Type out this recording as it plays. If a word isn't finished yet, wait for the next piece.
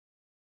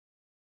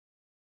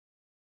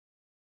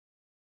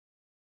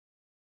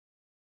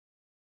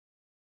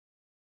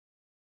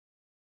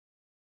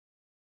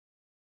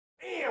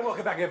And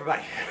welcome back,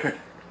 everybody.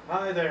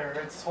 Hi there,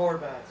 it's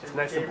Horbat. It's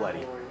nice and bloody.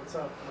 Boy. What's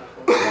up,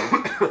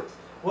 my folks?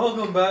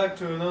 Welcome back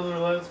to another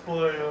Let's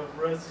Play of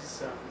Resi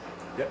 7.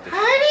 Yep.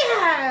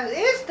 Howdy,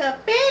 it's the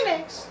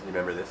Phoenix. You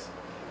remember this?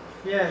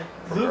 Yeah,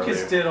 From Lucas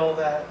earlier. did all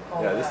that.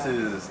 This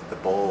is the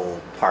bowl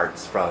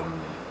parts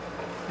from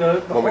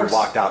the when horse, we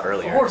walked out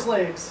earlier. The horse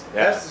legs.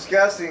 Yeah. That's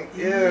disgusting.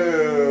 Ew.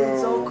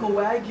 It's all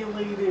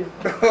coagulated.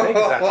 I think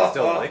it's actually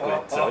still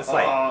liquid, so it's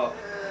like...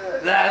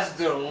 That's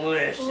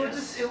delicious. Well,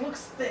 it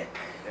looks thick.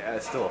 Yeah,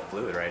 it's still a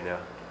fluid right now.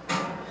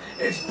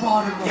 It's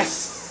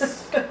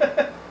bottomless.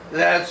 Yes!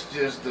 That's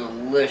just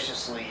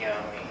deliciously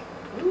yummy.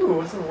 Ooh,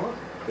 what's in the water?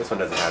 This one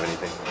doesn't have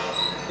anything.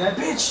 That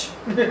bitch!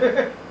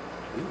 Ooh.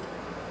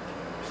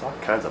 There's all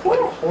kinds of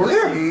bloody... Are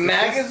there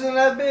maggots in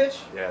that bitch?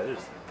 Yeah,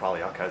 there's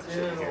probably all kinds of shit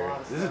in There's a here. lot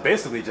of This is stuff.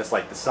 basically just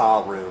like the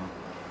Saw room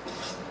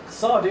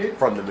Saw, dude.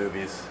 from the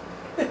movies.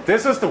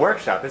 This is the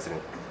workshop, isn't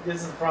it?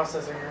 This is the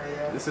processing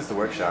area. This is the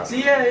workshop.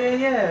 See,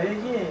 yeah.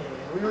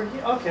 We were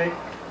here. Okay.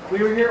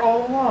 We were here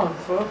all along,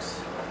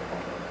 folks.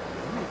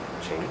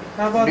 Chain.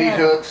 How about Beat that?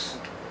 hooks.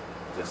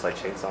 Just like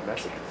Chainsaw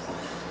Massacre.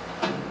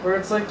 Where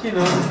it's like, you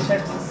know,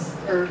 Texas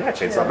or Yeah,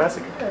 Chainsaw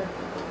Massacre. Yeah.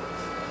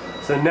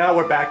 So now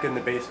we're back in the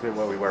basement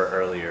where we were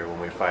earlier when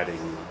we were fighting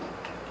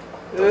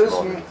those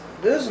moments.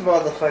 This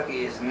motherfucker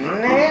is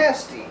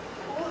nasty.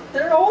 Well,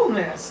 they're all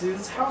nasty.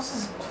 This house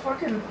is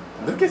fucking.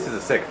 Lucas is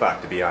a sick fuck,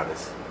 to be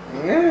honest.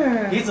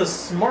 Yeah. He's a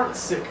smart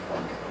sick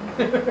fuck.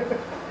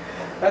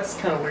 That's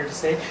kind of weird to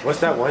say. What's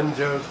that one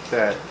joke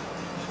that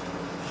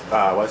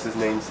what's his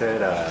name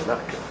said?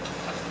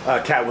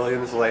 Cat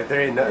Williams, like,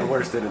 there ain't nothing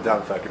worse than a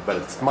dumb fucker, but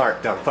a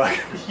smart dumb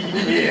fucker.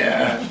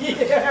 Yeah.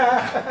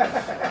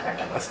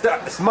 Yeah. A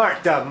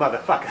smart dumb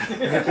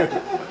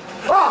motherfucker.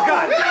 Oh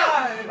god!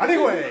 Running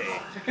away!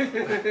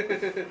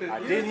 I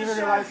didn't even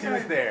realize he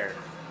was there.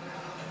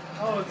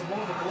 Oh, it's one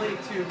with a blade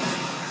too.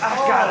 I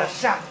got a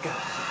shotgun.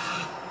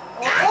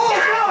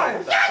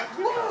 Oh god!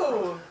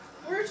 Whoa!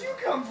 Where'd you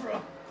come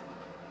from?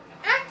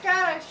 I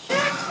got a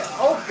shotgun.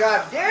 Oh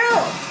god damn!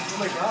 Oh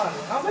my god!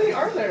 How many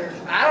are there?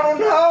 I don't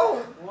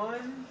know.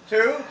 1,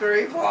 2,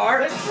 3, 4,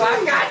 There's 5.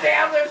 three. God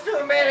damn, there's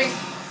too many.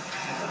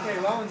 Okay,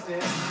 that one's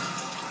dead.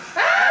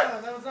 Ah!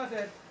 Oh, that one's not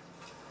dead.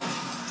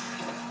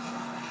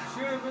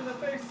 Shoot him in the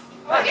face.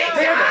 Okay, God.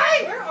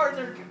 die! Where are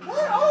they?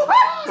 Where? Oh!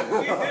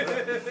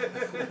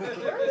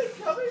 Where are they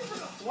coming from?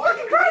 Why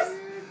Fucking Christ!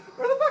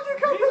 Where the fuck you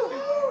come from?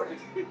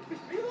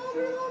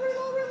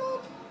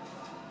 Reload!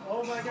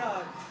 Oh my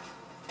god.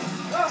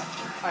 Ah.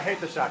 I hate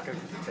the shotgun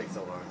because it takes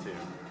so long too.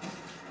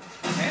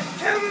 There's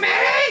too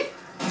many.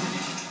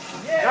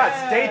 Yeah. God,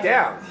 stay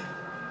down.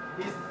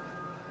 He's...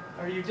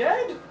 Are you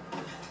dead?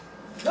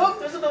 Nope,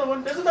 there's another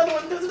one. There's another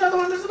one. There's another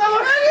one. There's another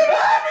one.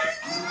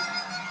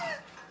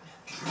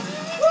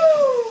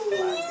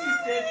 Woo! He's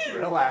dead too.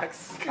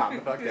 Relax. Calm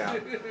the fuck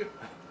down.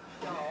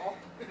 No.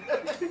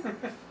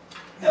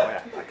 Oh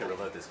yeah, I can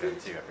reload this gun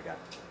too, I forgot.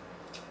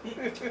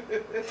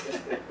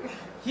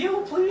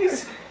 Heal,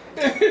 please.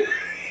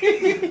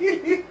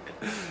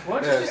 Why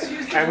don't you just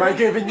use the Am I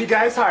giving you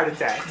guys heart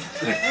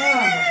attacks?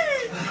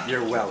 Oh,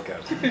 You're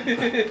welcome.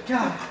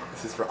 God.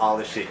 This is for all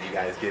the shit you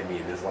guys give me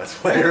in this Let's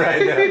Play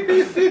right now.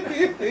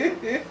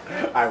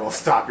 I will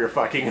stop your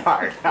fucking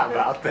heart. How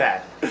about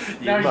that?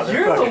 You Now you're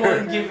the motherfucker.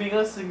 one giving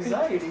us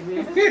anxiety,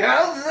 man.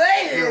 I'll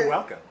say You're it.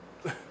 welcome.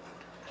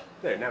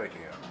 There, now we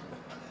can go.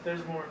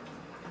 There's more.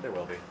 There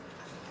will be.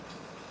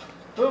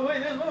 Oh wait,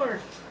 there's more.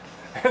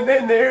 And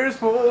then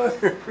there's more.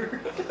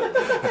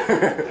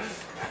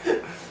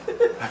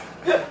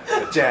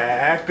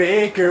 Jack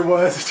Baker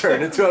was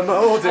turned into a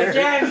molder.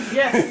 Again,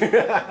 yes.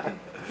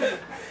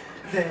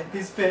 That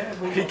his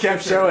family. He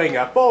kept showing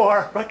up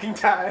 4 fucking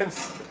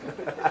times.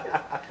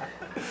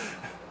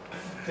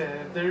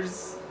 Then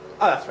there's.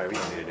 Oh, that's right. We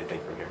don't need anything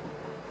from here.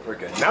 We're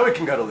good. Now we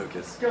can go to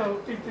Lucas. Go,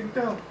 Ethan,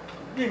 go.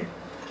 Yeah.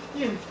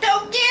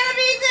 Don't get him,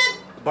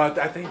 Ethan. But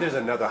I think there's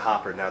another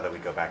hopper now that we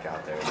go back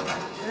out there.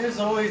 There's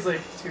always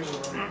like 2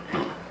 of them.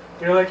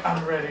 You're like,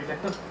 I'm ready now.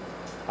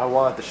 I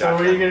want the So shotgun.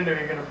 what are you gonna do?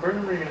 You're gonna burn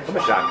him or you're I'm gonna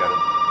a shotgun him.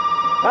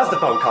 That's the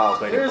phone call I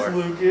was waiting There's for.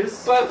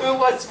 Lucas. But who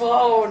was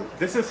phone?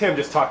 This is him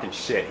just talking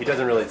shit. He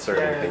doesn't really serve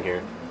Yeah. anything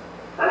here.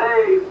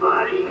 Hey,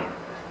 buddy.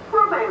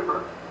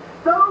 Remember,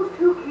 those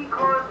 2 key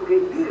cards will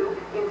get you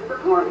into the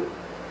party.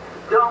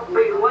 Don't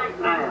be late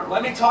now.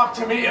 Let me talk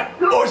to Mia.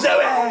 No, Or Zoe!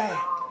 no,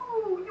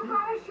 you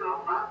gotta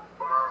show up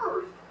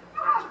first.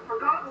 You haven't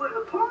forgotten where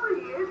the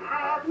party is,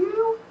 have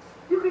you?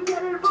 You can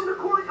get in from the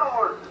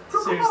courtyard.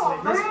 So Seriously, come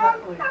on, this man.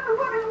 family.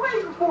 Everybody's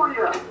waiting for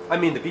you. I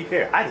mean, to be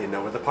fair, I didn't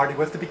know where the party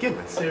was to begin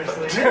with.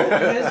 Seriously,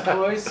 his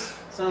voice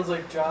sounds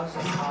like Josh's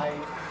high.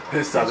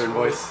 His southern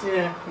voice.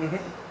 Yeah.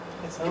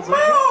 It sounds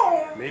like.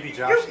 on. Maybe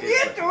Josh You is.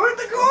 get to it,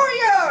 the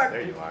courtyard.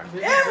 There you are.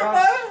 Maybe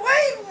Everybody's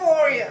waiting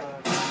for you.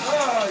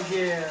 Oh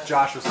yeah.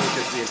 Josh was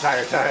Lucas the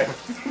entire time.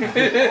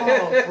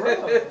 Oh bro.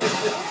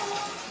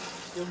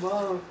 Your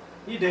mom.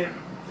 He did.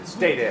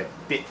 Stay dead,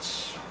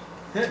 bitch.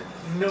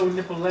 No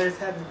nipple ass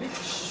having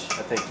bitch.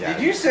 I think, yeah.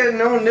 Did you say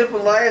no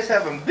nipple ass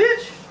having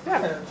bitch?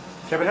 Yeah.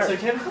 Kevin It's Hart.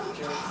 a Kevin Hart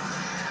joke.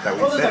 That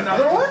we Oh, there's said.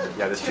 another one?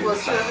 Yeah, there's two. Well,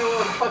 this shit, I time. know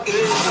what the fuck it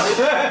is.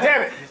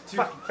 Damn it! He's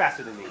fucking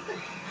faster than me.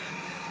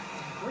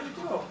 Where'd you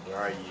go? Where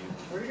are you?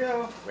 Where'd you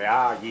go? Where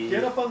are you?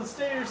 Get up on the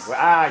stairs. Where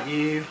are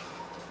you?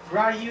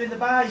 Where are you in the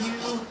bayou?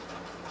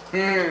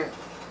 Hmm.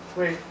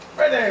 Wait,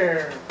 right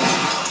there.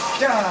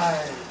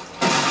 Die.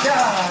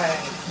 Die.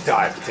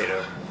 Die,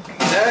 potato.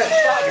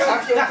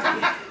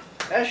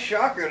 That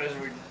shotgun is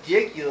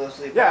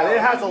ridiculously Yeah, it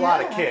has a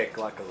lot of Yeah. kick,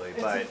 luckily,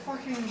 It's but a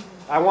fucking...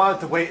 I wanted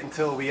to wait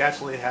until we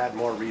actually had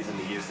more reason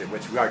to use it,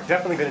 which we are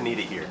definitely going to need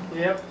it here.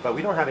 Yep. But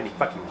we don't have any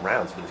fucking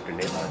rounds for this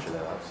grenade launcher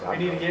though, so We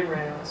need to get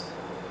rounds.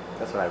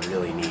 that's what I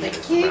really need. The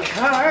is key rounds.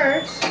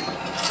 cards.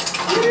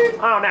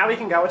 Oh, now we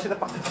can go into the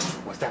party.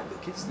 What's that,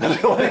 Lucas?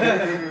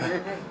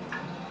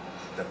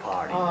 The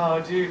party. Oh,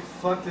 dude,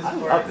 fuck this I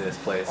part. love this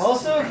place.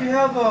 Also, if you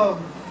have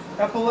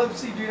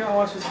epilepsy, do not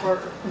watch this part.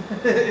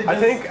 I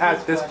think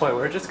at this point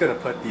we're just going to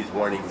put these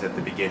warnings at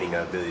the beginning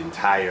of the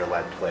entire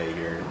Let's Play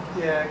here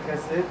Yeah,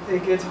 because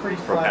it gets pretty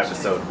from flashy.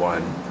 episode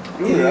 1.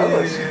 Ooh, that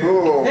looks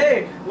cool.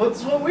 Hey,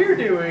 what's what we're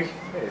doing?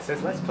 Hey, it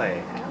says Let's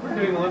Play. We're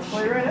doing Let's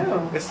Play right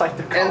now. It's like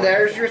the And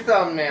there's your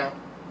thumbnail.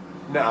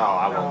 No,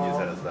 I won't No. use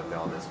that as a thumbnail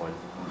on this one.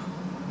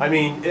 I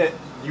mean,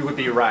 you would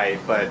be right,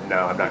 but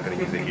no, I'm not going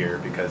to use it here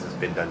because it's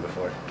been done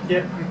before.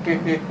 Yep.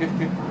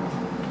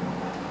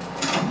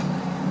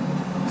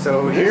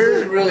 So This here,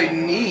 is really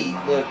neat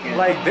looking.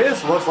 like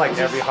this looks like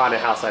every haunted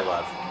house I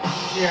love.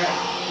 Yeah.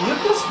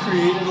 Lucas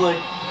created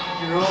like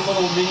your own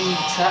little mini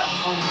trap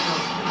haunted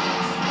house.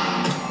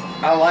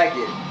 I like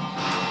it.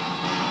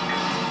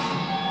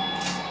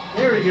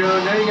 There we go.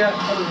 Now you got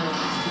other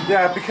rooms.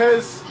 Yeah,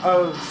 because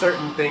of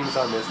certain things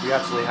on this, we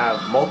actually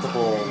have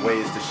multiple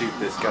ways to shoot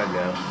this gun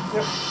now.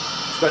 Yep.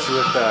 Especially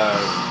with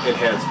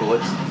enhanced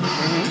bullets.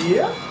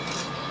 Yeah.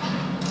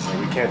 And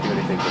we can't do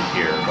anything from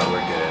here, but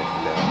we're good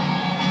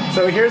now.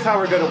 So here's how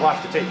we're going to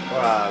watch the tape.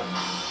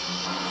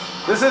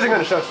 This isn't going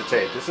to show us the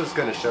tape. This is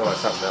going to show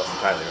us something else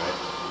entirely,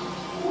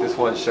 right? This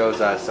one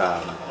shows us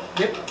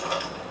Yep.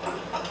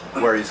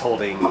 where he's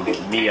holding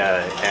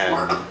Mia and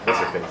what's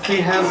her face?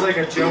 He has like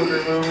a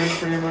Joker moment,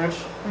 pretty much.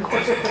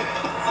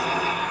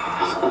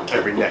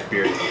 Every neck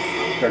beard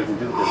turns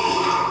into the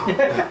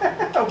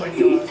person. Oh my god.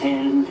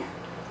 Ethan.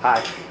 Hi.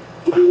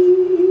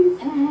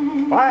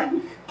 What?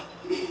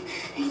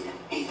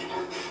 Ethan,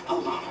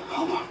 hold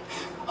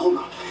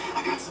on.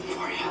 I got something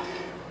for you.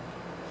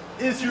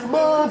 It's your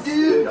mom,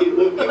 dude.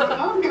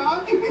 Oh,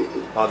 God.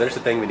 Oh, there's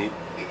the thing we need.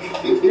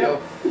 The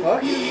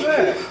fuck is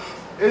that?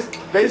 It's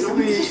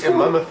basically a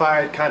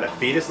mummified kind of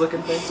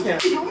fetus-looking thing. Yeah.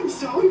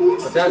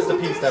 But that's the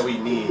piece that we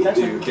need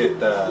to get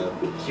the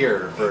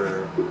cure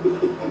for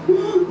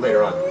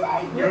later on.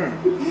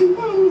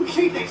 Yep.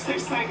 She thinks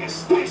this thing is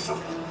special.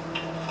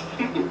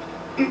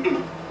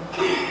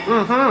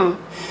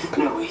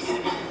 Mm-hmm. No,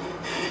 Ethan.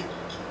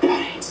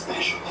 That ain't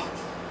special.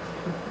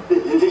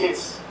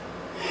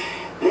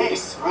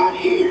 This right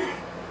here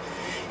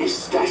is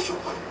special.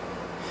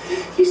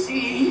 You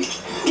see,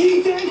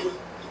 Ethan?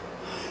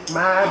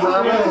 My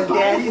mama and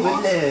daddy would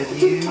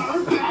love you.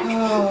 Turn back.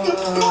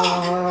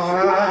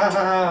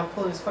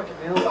 Pull his fucking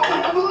nails Don't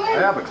out. have a leg.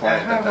 I have a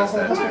client that does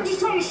that I'm too. just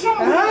trying to show you.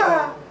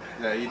 Ah!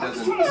 Yeah, he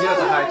doesn't. He has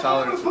a high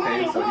tolerance for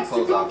pain, so he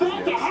pulls off his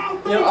nails.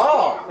 Yep.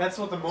 Oh! That's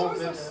what the mole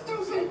did.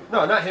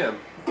 No, not him.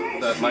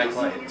 My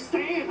client.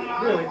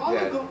 Really?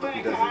 Yeah,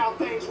 he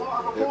doesn't.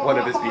 One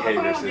of his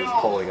behaviors is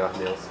pulling off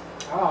nails.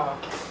 Ah.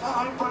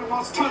 Everybody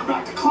wants to turn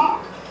back the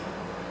clock.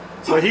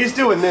 So he's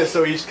doing this,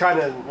 so he's kind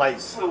of like.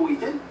 So,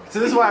 Ethan. So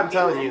this is why I'm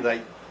telling you,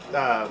 like,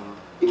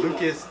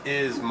 Lucas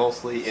is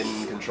mostly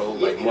in control,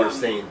 like more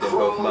sane than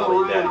both Mommy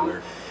and Daddy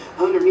were.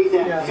 Underneath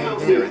that Yeah.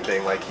 And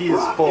everything. Like he's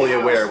fully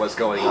aware of what's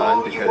going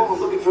on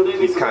because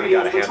he's kind of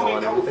got a handle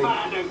on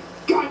everything.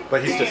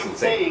 But he's just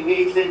insane.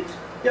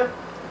 Yep.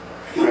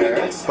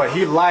 But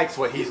he likes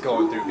what he's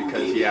going through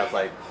because he has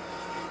like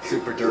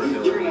super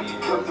durability, he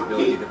has the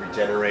ability to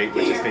regenerate,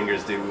 which his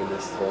fingers do in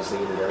this whole scene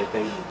and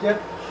everything.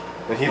 Yep.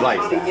 And he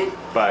likes that.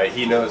 But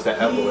he knows that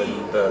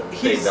Evelyn, the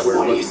thing that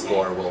we're looking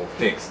for, will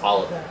fix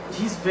all of that.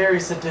 He's very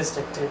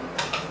sadistic too.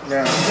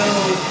 Yeah.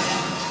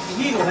 So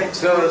he likes.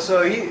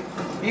 So he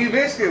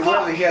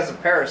basically he has a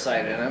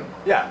parasite in him,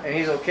 Yeah. and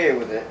he's okay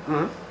with it.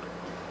 Mm-hmm.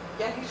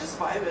 Yeah, he's just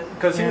vibing.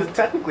 Because he was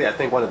technically, I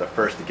think, one of the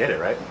first to get it,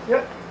 right?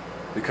 Yep.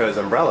 Because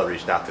Umbrella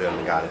reached out to him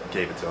and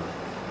gave it to him.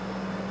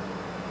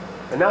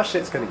 And now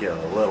shit's gonna get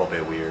a little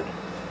bit weird.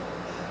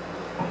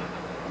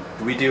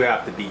 We do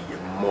have to be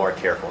more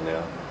careful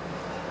now.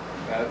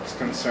 That's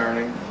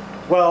concerning.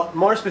 Well,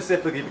 more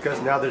specifically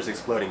because now there's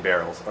exploding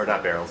barrels, or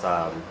not barrels,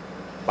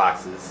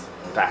 boxes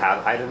that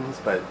have items,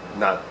 but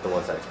not the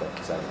ones that explode.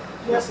 So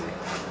you'll see.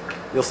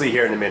 You'll see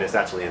here in a minute. It's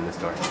actually in this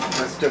door.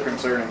 That's still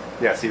concerning.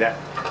 Yeah, see that?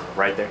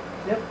 Right there.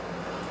 Yep.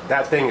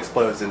 That thing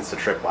explodes into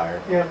tripwire.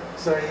 Yep.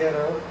 So you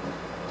gotta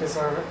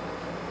disarm it.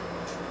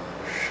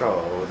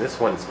 So this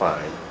one's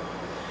fine.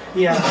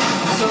 Yeah.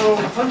 So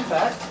fun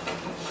fact,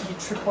 he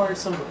tripwired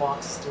some of the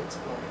boxes to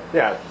explode.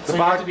 Yeah, So the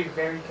you have box. to be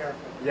very careful.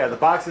 Yeah, the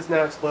boxes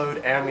now explode,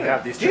 and we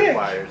have these Dick.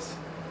 tripwires.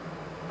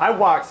 I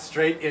walked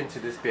straight into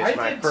this bitch I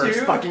my did first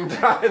too. fucking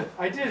time.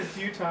 I did it a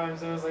few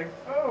times. I was like,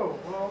 oh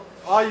well.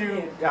 All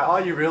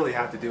you really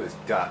have to do is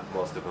gut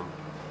most of them,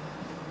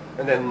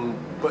 and then,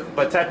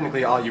 but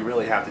technically, all you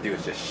really have to do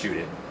is just shoot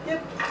it.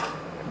 Yep.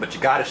 But you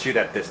gotta shoot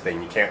at this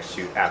thing. You can't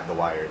shoot at the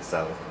wire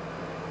itself.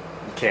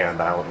 You can,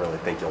 but I don't really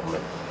think you'll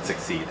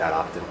succeed that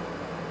often.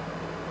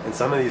 And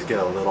some of these get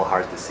a little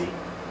hard to see.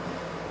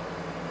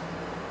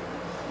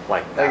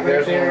 Like that.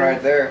 There's one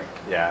right there.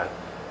 Yeah.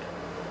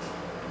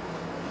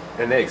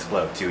 And they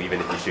explode too, even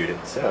if you shoot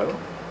it. So,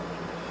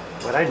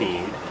 what I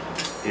need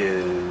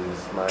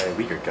is my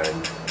weaker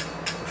gun.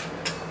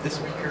 This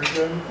Weaker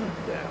gun.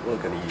 Yeah, we're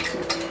gonna use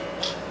you.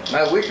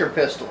 My weaker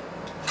pistol.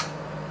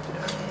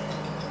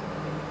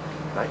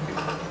 Not you.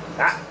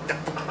 Ah!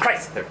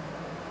 Christ! There.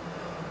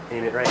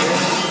 Aim it right here.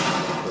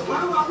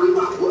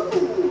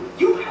 Woo!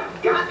 You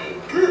have got a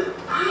good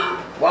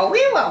eye. Wow,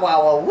 wee, wow,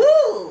 wow, wow,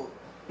 woo!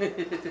 Do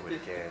it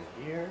again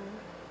here.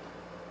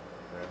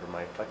 Wherever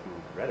my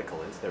fucking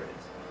reticle is, there it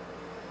is.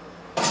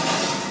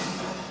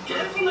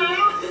 Careful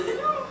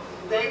now.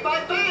 They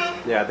bite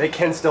back. Yeah, they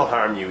can still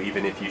harm you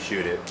even if you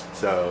shoot it.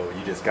 So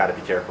you just gotta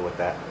be careful with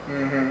that.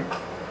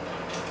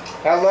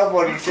 Mm-hmm. I love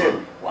what he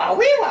said. Wow,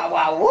 wee, wow,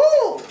 wow,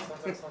 woo!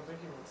 Sounds like something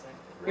he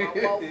would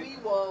say. Whoa, wee,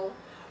 whoa.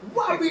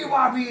 Wobby,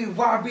 wobby,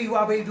 wobby,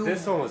 wobby, doo.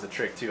 This one was a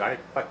trick too. I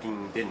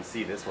fucking didn't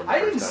see this one. the I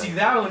first didn't time. see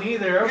that one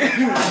either. I was like,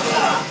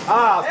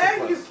 Ah, I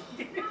and was you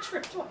too close. get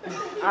triple.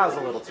 I was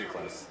a little too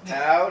close.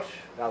 Ouch.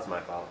 That was my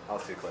fault. I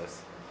was too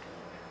close.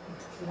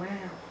 Wow.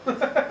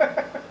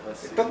 Let's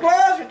see. The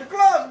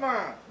gloves,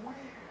 man.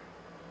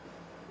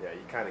 Yeah, you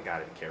kind of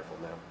gotta be careful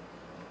now.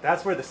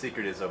 That's where the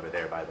secret is over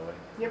there, by the way.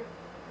 Yep.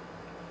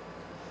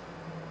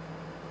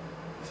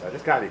 So I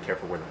just gotta be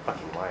careful where the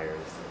fucking wire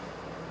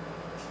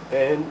is.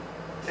 And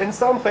in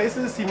some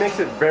places, he makes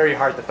it very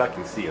hard to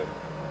fucking see him.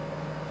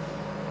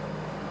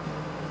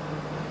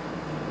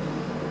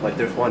 Like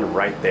there's one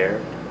right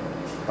there.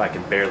 I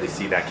can barely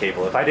see that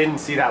cable. If I didn't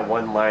see that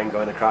one line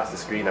going across the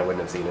screen, I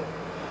wouldn't have seen it.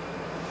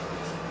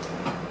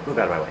 Move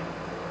out of my way.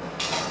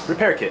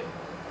 Repair kit.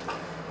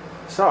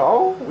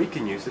 So, we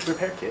can use this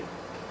repair kit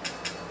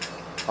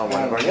on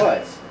one of our what?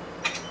 guys.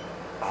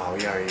 Oh,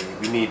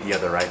 we need the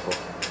other rifle.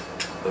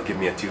 They'll give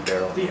me a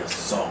 2-barrel. The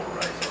assault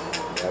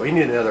rifle. Yeah, we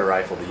need another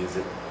rifle to use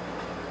it.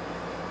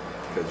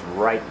 Because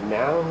right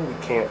now, we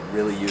can't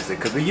really use it.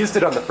 Because we used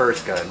it on the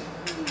first gun,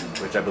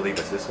 which I believe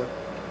is this one.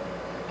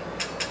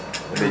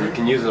 And then you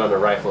can use it on the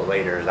rifle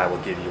later. That will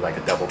give you like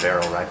a double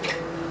barrel rifle.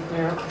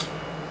 Yeah.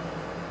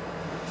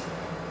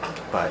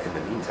 But in the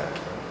meantime,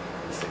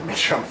 just make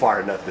sure I'm far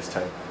enough this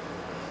time.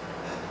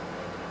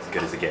 As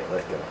good as it gets.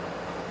 Let's go.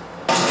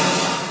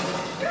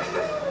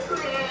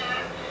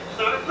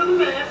 Sorry for the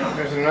mess.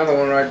 There's another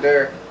one right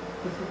there.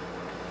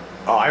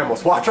 Oh, I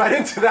almost walked right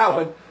into that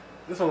one.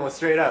 This one was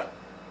straight up.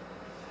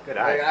 Good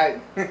eye.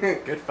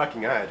 Good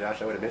fucking eye,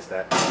 Josh. I would have missed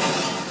that.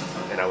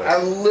 And I would I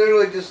have.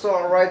 literally just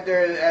saw it right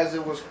there as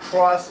it was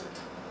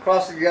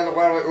crossing the other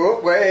way. I was like, oh,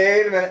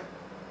 wait a minute.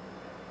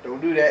 Don't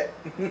do that.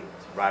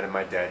 Right in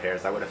my dead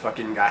hairs. I would have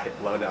fucking got it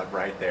blown up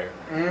right there.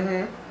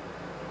 Mm-hmm.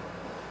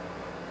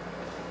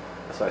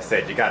 That's what I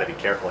said. You gotta be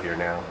careful here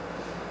now.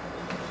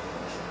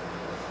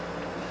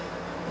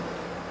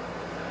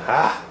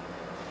 Ah.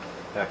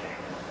 Okay.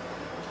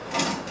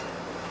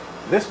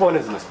 This one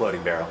is an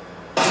exploding barrel.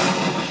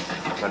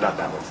 No, not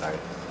that one, sorry.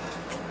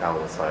 That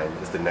one was fine.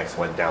 It's the next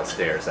one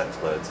downstairs that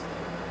explodes. Do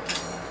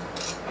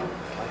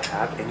I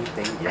have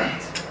anything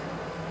yet?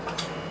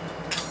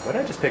 What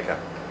did I just pick up?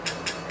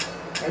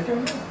 I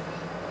don't know.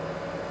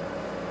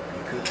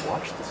 You could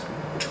watch the screen.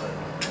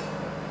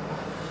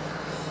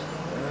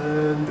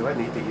 Do I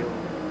need to heal?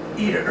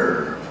 Eat a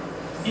herb.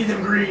 Eat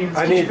them greens.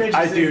 I Get your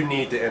veggies do in.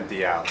 need to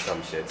empty out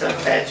some shit. The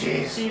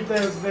veggies. Eat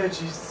those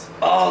veggies.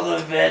 All the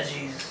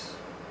veggies.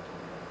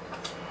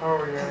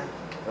 Oh yeah.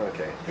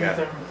 Okay. Eat Yeah.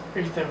 them.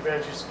 Eat them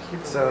veggies. Keep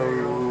them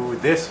So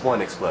this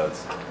one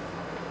explodes.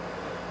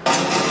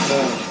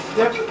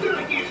 What you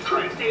doing against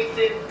Christ,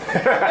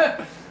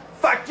 Ethan?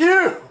 Fuck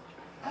you!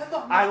 I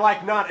I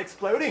like not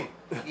exploding.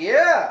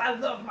 Yeah.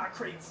 love my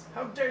crates.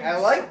 How dare you? I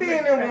like suck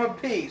being my in crate. one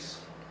piece.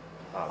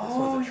 Oh, this Oh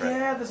one's a trap.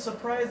 yeah, the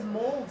surprise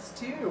molds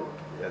too.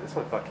 Yeah, this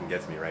one fucking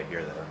gets me right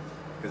here though.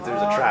 Because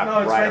there's a trap no,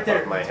 it's right right there.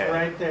 above my It's head.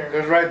 right there.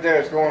 There's right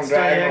there. It's going It's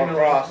diagonal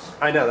diagonal. across.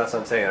 I know, that's what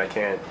I'm saying. I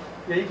can't.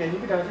 Yeah, you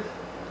can dodge it.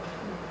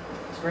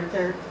 It's right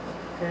there.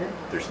 Okay.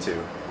 There's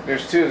two.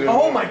 There's two. There's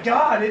Oh one. my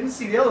god, I didn't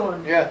see the other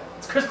one. Yeah.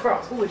 It's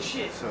crisscross. Holy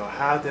shit. So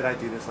how did I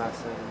do this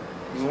last time?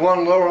 There's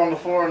one lower on the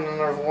floor, and then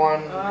there's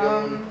one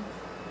going.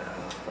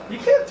 You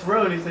can't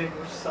throw anything,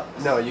 which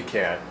sucks. No, you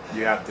can't.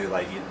 You have to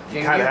like you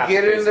Can kind of have you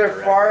to get face in it there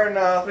directly. far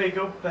enough? Wait,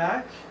 go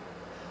back?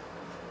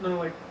 No,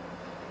 like,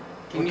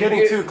 Can Well, you getting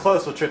get- too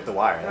close will trip the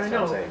wire. I That's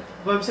know. what I'm saying.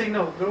 But I'm saying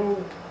no,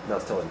 go. No,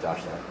 still in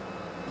Josh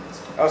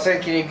that. I was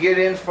saying, can you get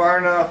in far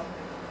enough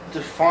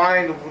to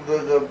find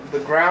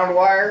the ground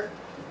wire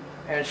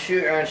and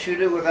shoot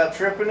it without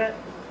tripping it?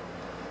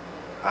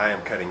 I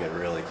am cutting it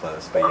really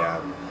close, but yeah.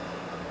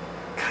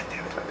 God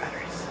damn it, my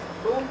batteries.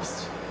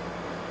 Oops.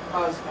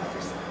 Oh, it's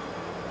batteries.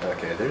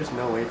 Okay, there's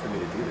no way for me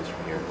to do this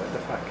from here. What the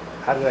fuck?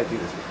 How did I do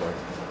this before?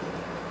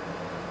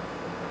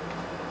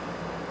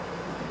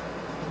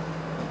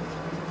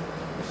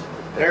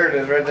 There it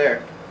is, right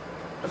there.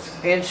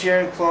 Inch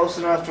in close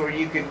enough to where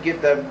you could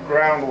get the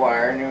ground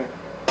wire. And you...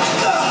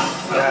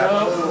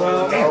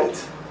 Well, Damn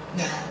it.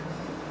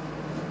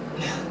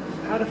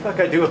 How the fuck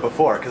I do it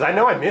before? Because I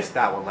know I missed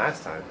that one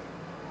last time.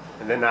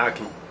 And then now I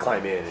can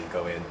climb in and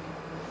go in.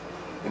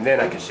 And then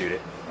I can shoot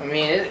it. I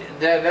mean,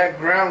 that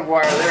ground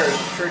wire there is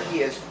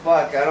tricky as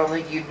fuck. I don't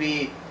think you'd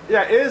be...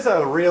 Yeah, it is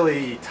a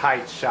really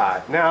tight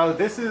shot. Now,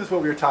 this is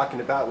what we were talking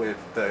about with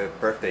the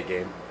birthday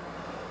game.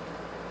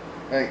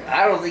 Like,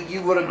 I don't think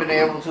you would have been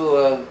able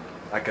to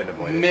I couldn't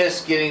avoid it.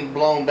 miss getting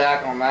blown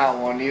back on that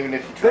one, even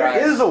if you tried.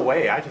 There is a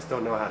way, I just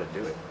don't know how to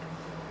do it.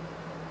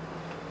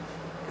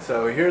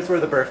 So here's where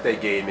the birthday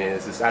game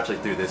is. It's actually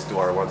through this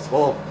door once.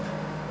 Well,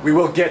 we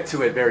will get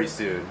to it very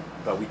soon,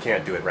 but we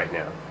can't do it right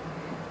now.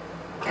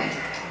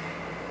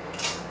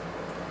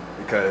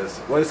 Because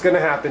what's going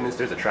to happen is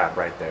there's a trap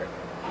right there.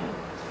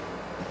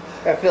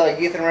 I feel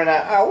like Ethan right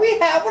now. Are we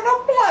having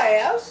a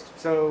blast?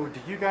 So, do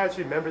you guys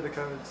remember the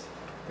codes?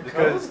 The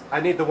Because code?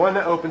 I need the one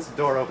that opens the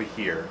door over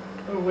here.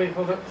 Oh wait,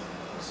 hold up.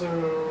 So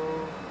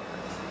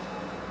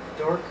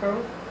door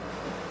code?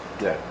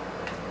 Yeah.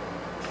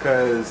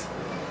 Because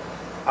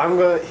I'm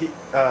gonna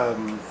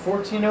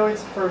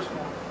 1408's the first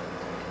one.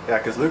 yeah,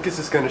 because Lucas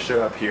is gonna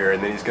show up here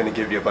and then he's gonna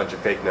give you a bunch of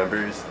fake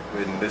numbers.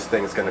 When this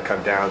thing's gonna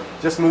come down,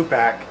 just move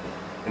back,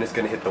 and it's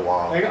gonna hit the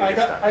wall. and I you're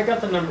stuck.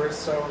 got the numbers.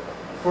 So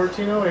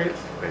 1408.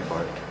 Wait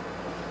for it.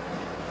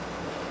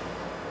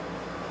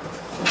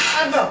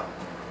 I know.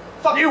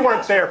 Fuck You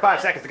weren't there 5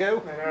 seconds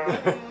ago. I know.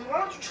 Why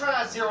don't you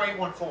try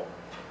 0814?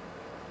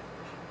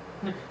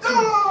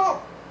 No!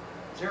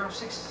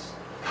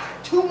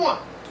 0621.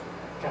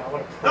 God,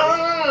 what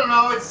a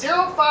No, it's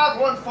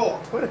 0514.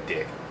 What a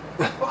dick.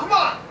 Well, come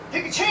on.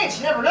 Take a chance.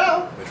 You never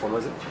know. Which one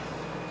was it?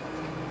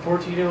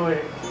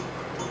 1408.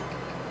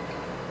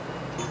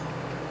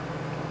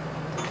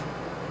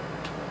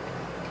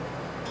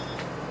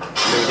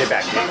 Let me get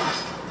back here.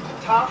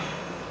 Top,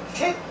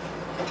 hit,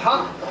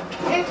 top,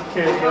 hit.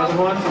 Okay, the other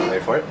one.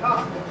 Wait for it.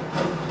 Top.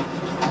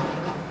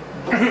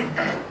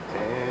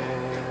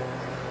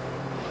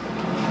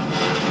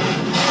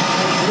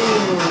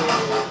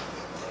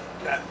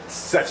 That's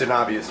such an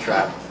obvious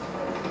trap.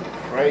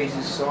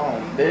 Crazy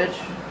song, bitch.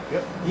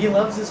 Yep. He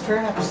loves his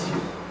traps.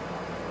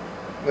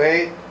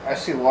 Wait, I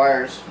see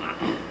wires.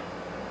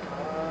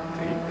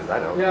 Because I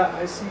don't. Yeah,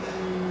 I see.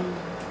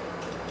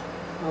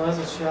 Oh, that's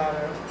a shadow.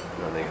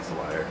 I don't think it's a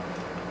wire.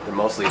 They're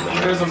mostly in the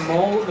There's a windows.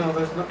 mole. No,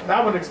 there's no.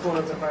 That one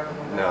explodes if I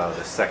remember. No,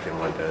 the second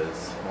one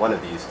does. One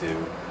of these do.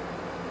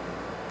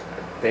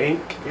 I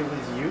think it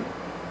was you.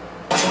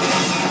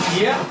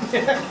 Yeah.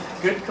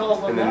 Good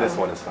call. And then this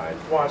one is fine.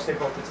 Watch, they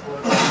both explode.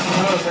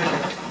 Oh, it's right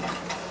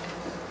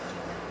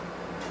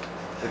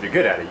there. If you're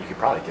good at it, you could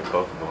probably get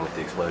both of them with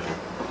the explosion.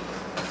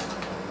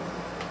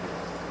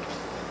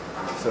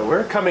 So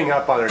we're coming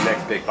up on our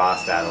next big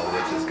boss battle,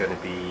 which is going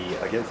to be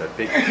against a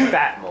big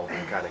fat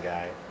molten kind of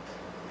guy.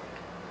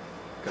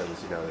 Because,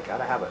 you know, they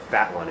gotta have a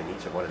fat one in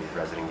each of one of these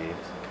Resident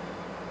games.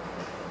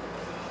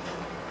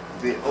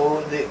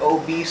 The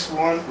obese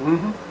one,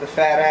 Mm-hmm. the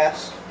fat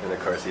ass. And of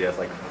course he has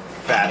like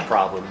fat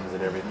problems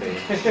and everything.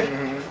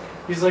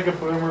 He's like a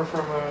boomer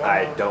from a.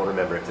 I don't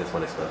remember if this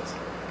one explodes.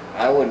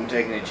 I wouldn't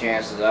take any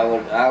chances.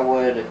 I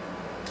would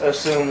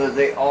assume that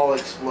they all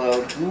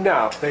explode.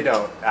 No, they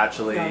don't,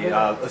 actually. No, they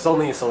don't. It's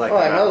only a select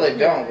Well, I amount. know they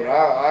don't, but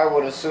I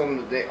would assume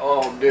that they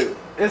all do.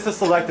 It's a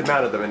select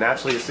amount of them, and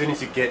actually as soon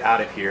as you get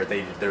out of here,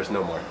 there's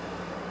no more.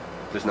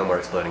 There's no more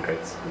exploding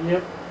crates.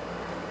 Yep.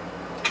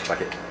 Fuck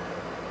it.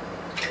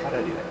 How did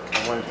I do that? I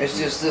wanted to It's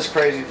just this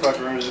crazy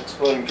fucker is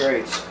exploding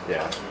crates.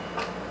 Yeah.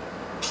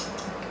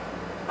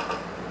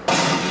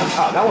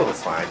 Oh, that one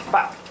was fine.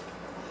 Fuck.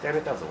 Damn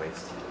it, that was a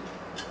waste.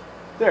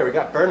 There, we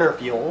got burner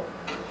fuel.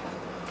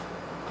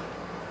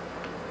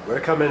 We're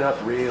coming up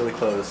really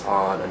close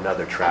on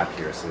another trap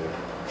here soon.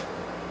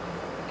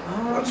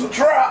 That's a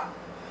trap!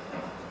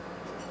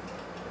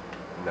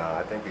 No,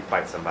 I think we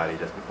fight somebody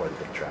just before the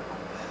big trap.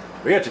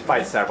 We have to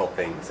fight several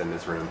things in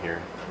this room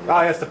here.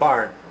 Oh, yes, the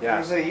barn. I Yeah,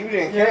 was gonna say, you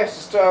didn't catch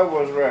the Star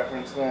Wars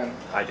reference then.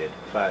 I did.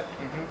 But,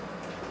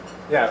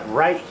 yeah,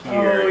 right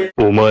here.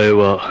 Oh, お前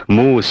は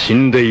もう死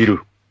んでい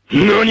る。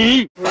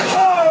何？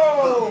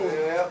 Oh!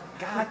 Yep.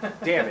 God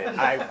damn it.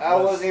 I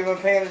wasn't even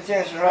paying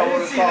attention. I I didn't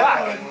would see have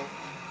that. thought.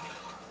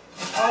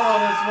 Oh,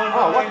 there's one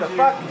Oh, what behind the you.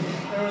 fuck?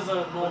 There was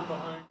a mold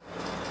behind.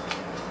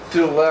 To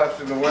the left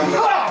in the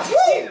window.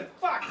 Jesus,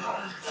 fuck!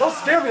 Don't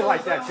scare me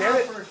like that, damn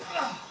it.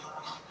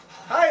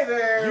 Hi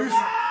there!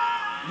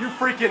 You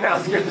freaking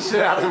out scared the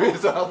shit out of me,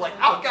 so I was like,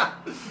 oh god,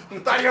 I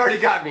thought you already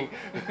got me.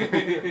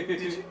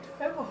 Did you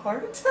have a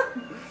heart attack?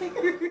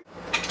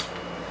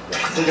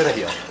 Still gonna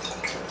heal.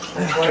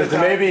 Because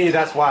maybe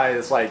that's why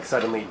it's like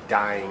suddenly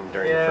dying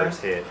during Yeah. the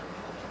first hit.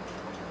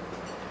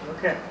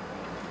 Okay.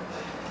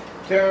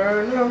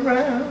 Turn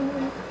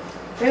around.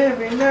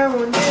 Every now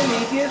and then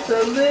he gets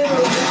a little bit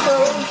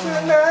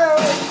closer now.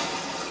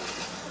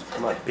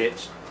 Come on,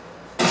 bitch.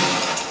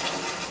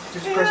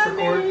 Did you press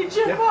record?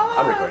 Yeah,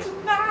 I'm recording.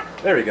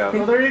 There we go.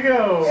 Well, there you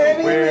go.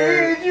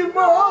 Where?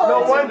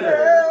 No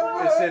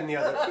wonder it's in the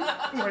other.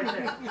 Right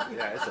there.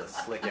 Yeah, it's a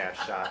slick ass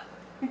shot.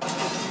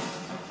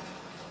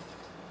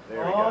 There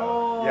we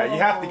Oh. go. Yeah, you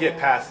have to get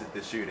past it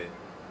to shoot it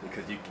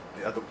because you,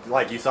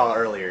 like you saw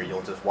earlier,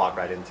 you'll just walk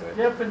right into it.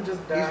 Yep, and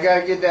just die. He's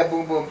gotta get that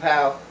boom boom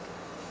pow.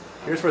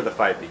 Here's where the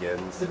fight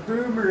begins. The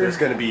boomer. There's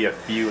going to be a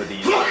few of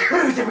these.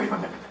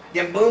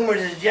 Them boomers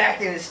is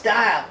jacking his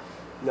style.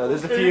 No,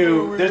 there's a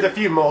few. There's a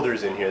few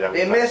molders in here that we.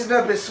 They fight. messing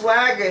up his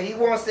swagger. He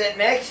wants that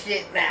next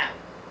shit now.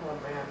 Oh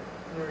man,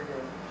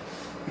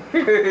 there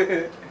we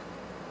go.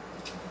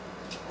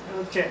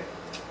 Okay.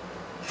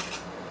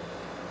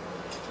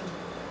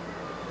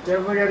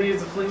 Definitely gotta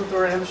use the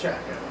flamethrower and the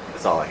shotgun.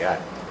 That's all I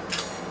got.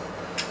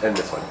 And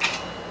this one.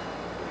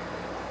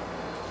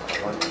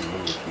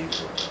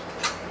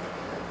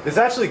 It's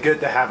actually good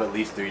to have at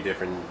least 3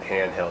 different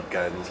handheld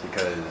guns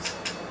because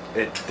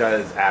it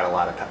does add a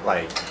lot of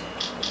like.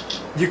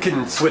 You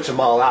can switch them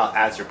all out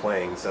as you're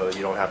playing, so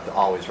you don't have to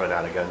always run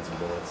out of guns and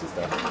bullets and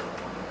stuff.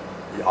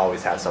 You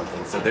always have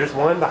something. So there's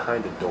one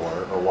behind a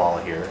door or wall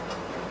here.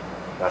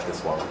 Not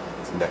this wall.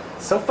 It's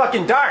so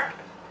fucking dark.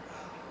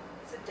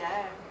 It's a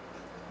dag.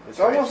 It's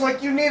almost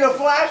like you need a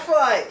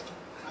flashlight.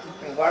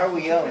 And why are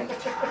we yelling?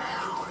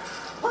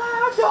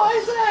 Loud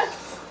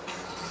noises!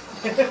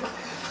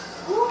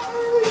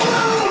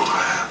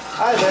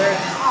 Hi there.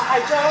 I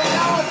don't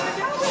know.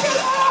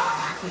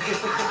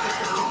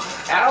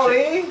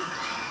 Owie.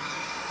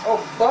 Oh,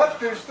 but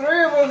there's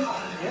 3 of them.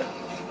 Yep.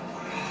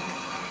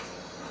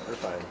 We're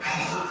fine.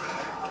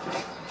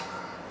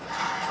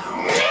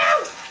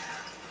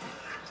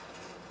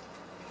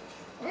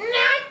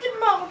 Not the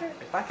motor.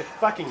 If I could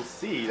fucking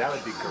see, that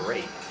would be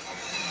great.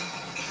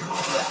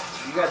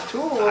 You got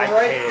 2 of them I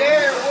right can't.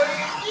 there. What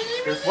are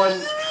you There's one.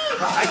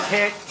 I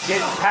can't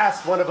get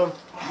past one of them.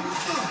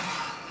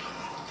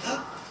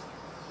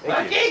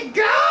 Thank you. Fucking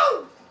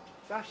go!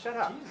 Josh, shut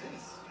up.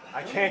 Jesus.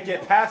 I can't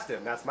get past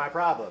him. That's my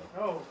problem.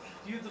 Oh,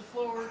 use the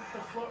flame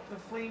for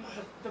frame.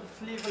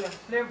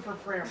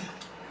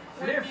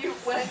 When you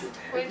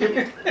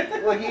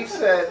What he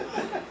said.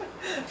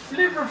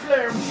 Flipper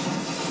flame.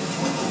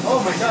 Oh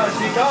my gosh,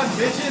 be gone,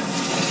 bitches.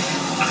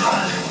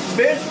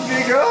 Bitch, be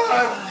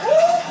gone.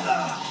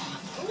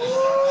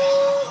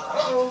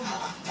 Uh-oh.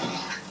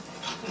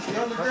 Get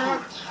on the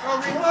ground. Oh,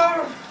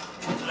 reload.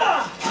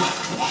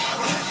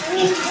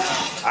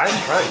 I'm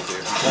trying to.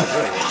 I'm not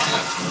doing it.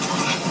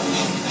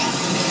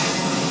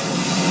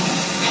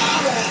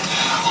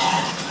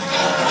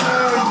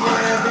 Oh,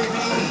 yeah, baby.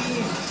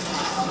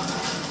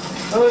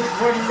 Oh, it's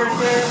one right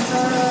there.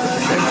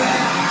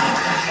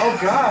 Oh,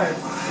 God.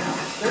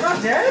 They're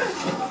not dead?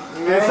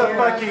 It's a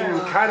fucking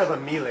kind of a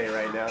melee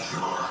right now.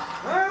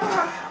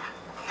 Ah.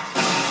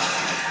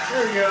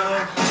 There we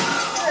go.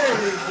 There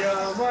we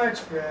go.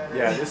 Much better.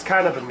 Yeah, it's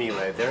kind of a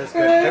melee.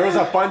 There was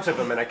a bunch of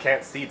them and I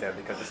can't see them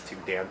because it's too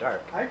damn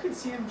dark. I can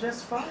see him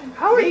just fine.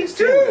 How are Me you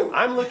seeing too. them?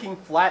 I'm looking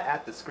flat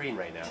at the screen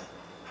right now.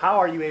 How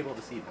are you able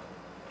to see them?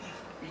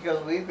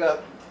 Because we've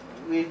got,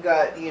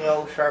 you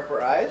know,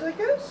 sharper eyes, I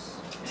guess.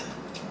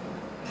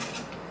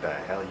 The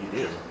hell you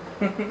do?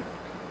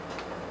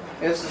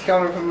 This is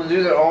coming from the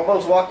dude that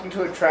almost walked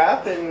into a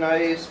trap, and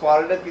I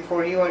spotted it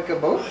before he went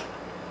kaboom.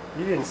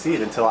 You didn't see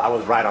it until I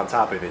was right on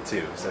top of it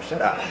too, so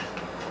shut up.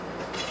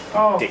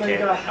 Oh, Dickhead. thank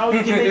God. Oh,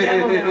 you can make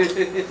ammo now.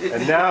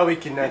 And now we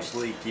can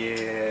actually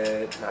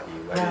get... Not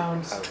you,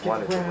 Rounds. I Get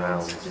wanted the the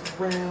rounds. rounds. Get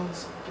the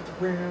rounds. Get the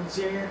rounds,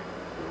 yeah.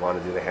 We want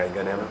to do the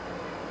handgun ammo?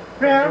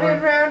 Round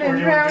and round Or and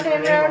you want round to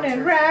and do round grenade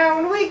and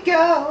round we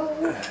go.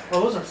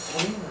 Oh, those are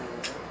flame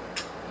rounds.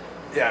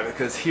 Yeah,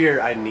 because here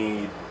I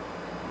need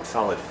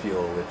solid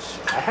fuel, which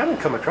I haven't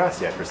come across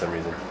yet for some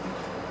reason.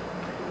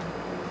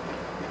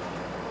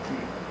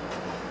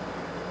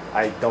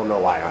 I don't know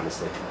why,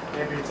 honestly.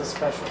 Maybe it's a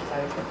special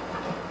type.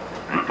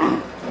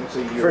 So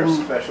you're a For-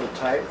 special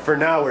type. For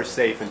now, we're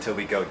safe until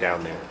we go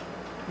down there.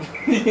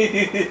 Because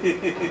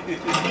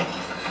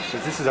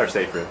this is our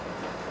safe room.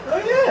 Oh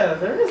yeah,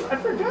 there is. I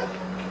forgot.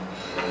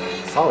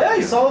 Solid Yeah,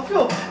 you fuel. saw the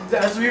film.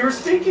 As we were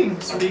speaking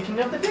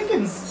of the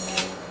Dickens.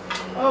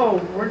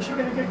 Oh, weren't you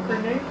gonna get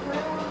grenade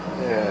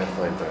rounds? Yeah,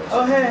 flamethrowers.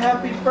 Oh hey,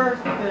 happy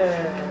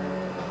birthday!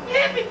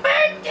 Happy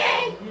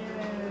birthday!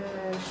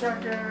 Yeah,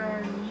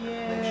 shotgun,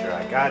 yeah. Make sure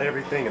I got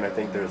everything, and I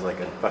think there's like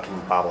a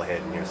fucking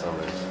bobblehead in here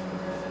somewhere.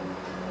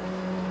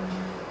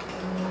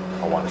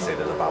 I want to say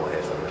there's a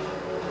bobblehead somewhere.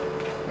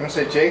 I'm gonna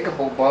say Jacob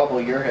will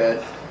bobble your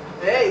head.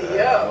 Hey,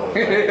 yo! Oh,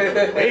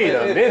 wait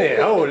a minute.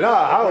 Hold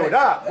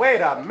up.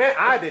 Wait a minute.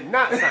 I did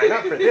not sign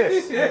up for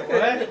this.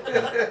 What?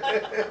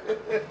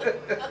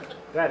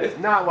 That is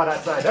not what I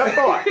signed up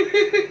for.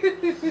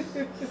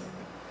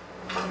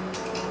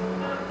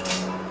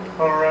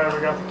 Alright, we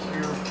got the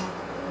cube.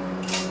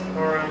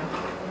 Alright.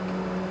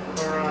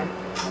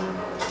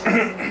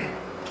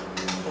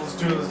 Let's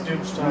do this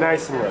doom stuff.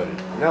 Nice and loaded.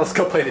 Now let's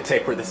go play the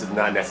tape where this is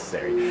not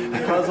necessary.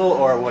 Puzzle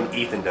or when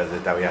Ethan does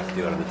it that we have to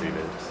do it under 3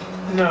 minutes.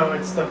 No,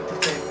 it's the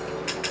tape.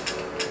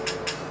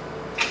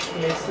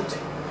 It's the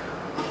tape.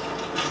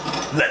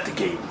 Let the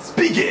games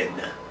begin.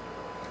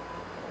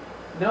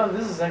 No,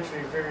 this is actually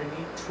a very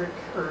neat trick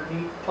or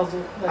neat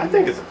puzzle. I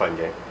think it's a fun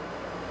game.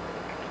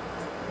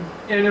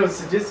 I know it's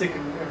sadistic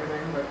and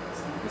everything, but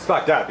It's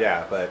fucked up,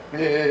 yeah, but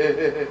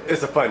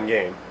it's a fun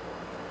game.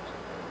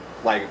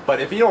 Like, but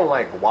if you don't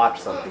like watch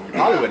something, you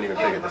probably wouldn't even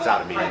figure this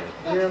out immediately.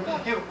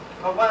 yeah. You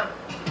are one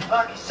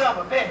lucky son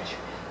of a bitch.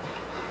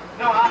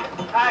 No, I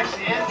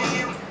actually envy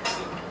you.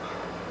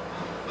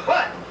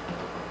 What?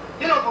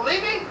 You don't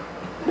believe me?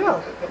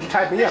 No, you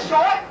tied me up. This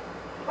short?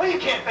 Well, you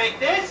can't fake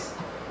this.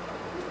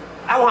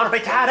 I want to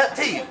be tied up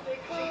too.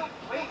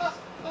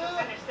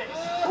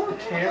 Poor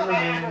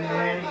cameraman,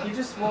 man. He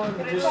just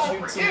wanted to just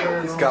shoot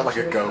somewhere. He's got like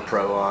a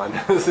GoPro on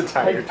his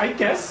entire. I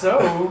guess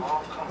so.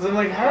 Cause I'm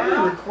like, how are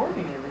you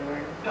recording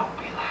everything? Don't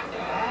be like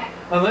that.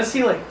 Unless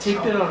he like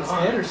taped it on his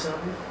head or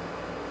something.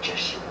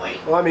 Just you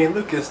wait. Well, I mean,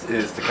 Lucas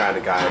is the kind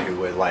of guy who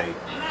would like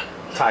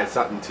tie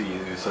something to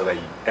you so that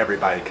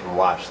everybody can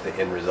watch the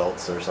end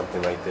results or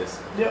something like this.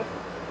 Yep.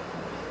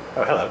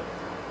 Oh, hello.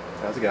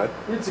 How's it going?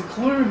 It's a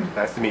clue.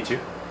 Nice to meet you.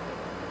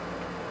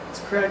 It's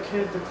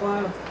Crackhead the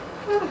Clown.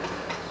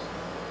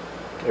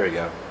 There we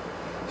go.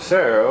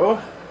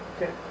 So,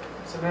 Okay.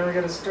 So now I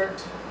gotta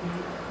start.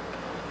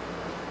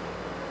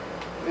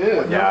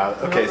 yeah,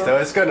 okay, no. so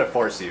it's gonna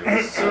force you.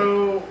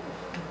 So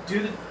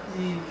do the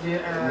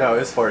No,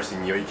 it's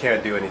forcing you. You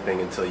can't do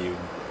anything until you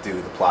do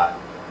the plot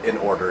in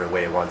order the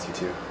way it wants you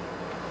to.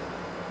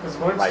 'cause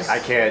once Like, you I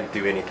can't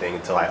do anything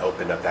until I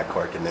open up that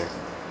cork in there.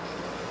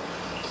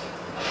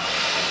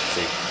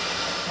 See?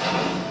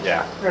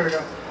 Yeah. There we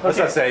go. That's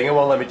Okay. not saying it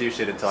won't let me do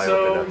shit until I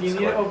open So up you this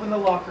need to cork. open the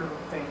locker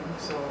thing.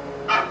 So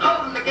I've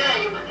told him the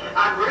game.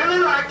 I'd really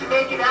like to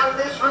make it out of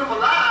this room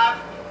alive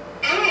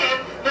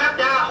and not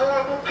die a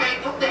horrible,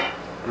 painful death.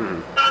 Hmm.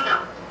 Oh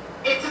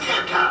no, it's a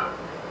temptation.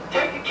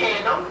 Take a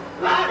candle,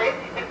 light it,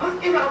 and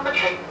put it on the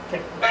cake.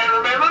 Okay. And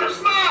remember to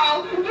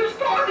smile. This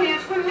party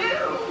is for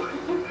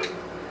you.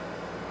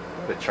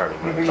 The charming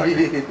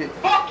motherfucker.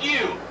 Fuck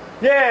you.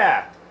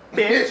 Yeah!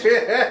 Bitch!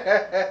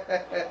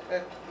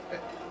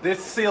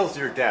 This seals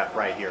your death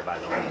right here, by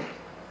the way.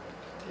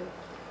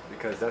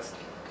 Because that's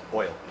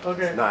oil.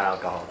 Okay. It's not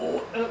alcohol.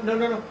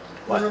 No.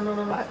 What?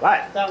 No.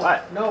 What? That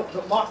What? one. No,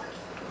 the lock.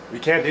 We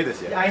can't do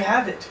this yet. I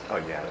have it. Oh,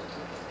 yeah.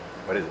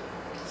 What is it?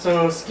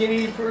 So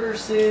skinny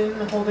person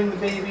holding the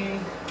baby,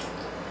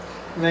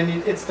 and then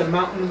it's the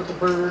mountain with the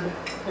bird,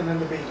 and then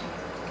the baby.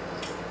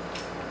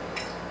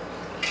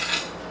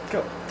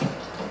 Go.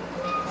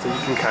 So you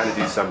can kind of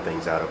do some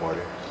things out of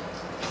order.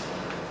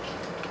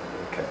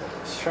 Okay,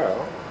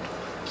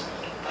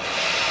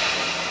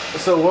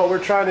 so what we're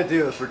trying to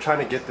do is we're trying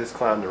to get this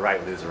clown to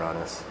write loser on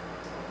us.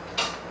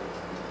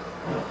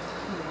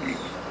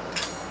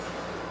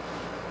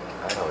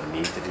 I don't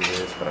need to do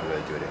this, but I'm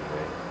going to do it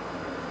anyway.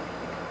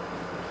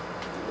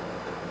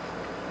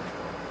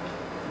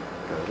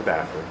 Go to the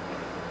bathroom.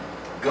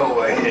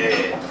 Go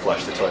ahead.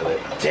 Flush the toilet.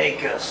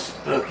 Take a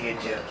spooky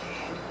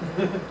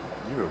dookie.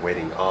 You were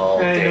waiting all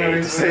I know, day to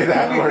he's say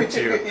that, weren't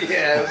you?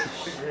 Yeah.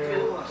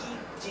 Go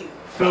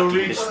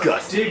Fucking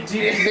disgusting. Dig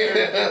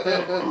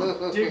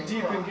deep. Dig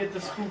deep and get the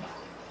scoop.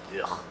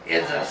 Ugh.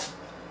 It's a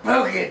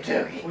spooky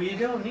dookie. Well, you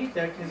don't need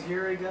that because you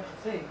already got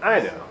the thing. I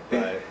know,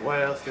 but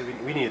what else do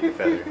we need the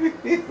feather.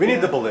 We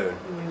need the balloon.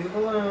 You need a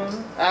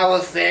balloon. I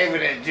was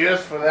saving it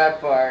just for that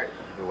part.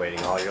 You've been waiting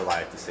all your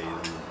life to say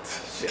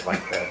shit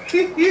like that.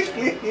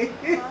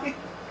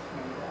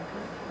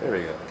 There we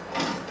go.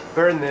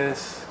 Burn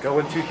this. Go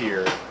into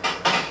here.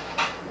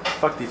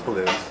 Fuck these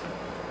balloons.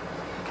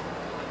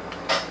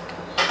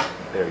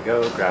 There we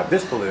go. Grab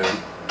this balloon.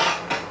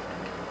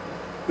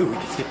 Ooh, we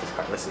can skip this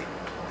part. Let's see.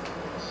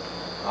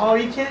 Oh,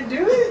 you can't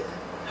do it?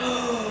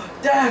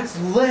 That's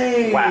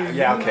lame. Wow.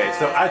 Yeah, okay.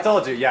 So I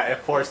told you, yeah, it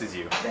forces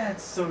you.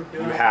 That's so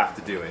dumb. You have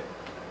to do it.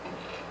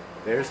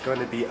 There's going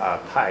to be a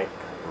pipe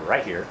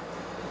right here.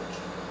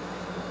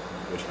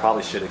 Which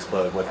probably should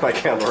explode with my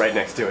candle right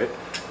next to it.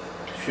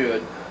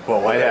 Should.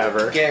 Well,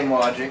 whatever. Game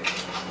logic.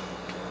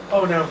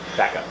 Oh no.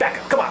 Back up.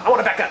 Back up. Come on. I want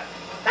to back up.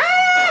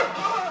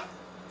 Ah!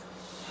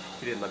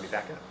 You didn't let me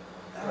back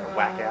up.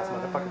 Whack ass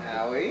motherfucker.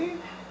 Howie?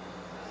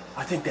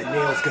 I think that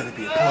nail's going to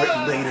be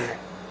important later.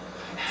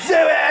 Do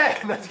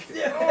it! No, just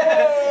kidding.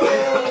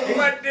 Oh,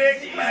 my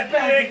dick, my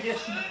dick.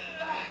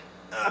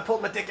 I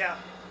pulled my dick out.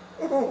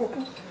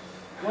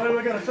 Why do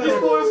I got a feather?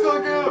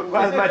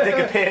 Why is my dick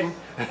a pin?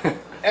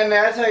 And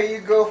that's how you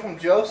go from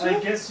Joseph I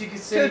guess you could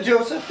say. to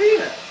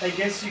Josephina. I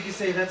guess you could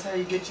say that's how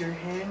you get your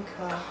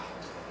handcuff.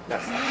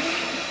 That's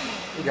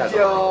not. You guys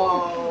are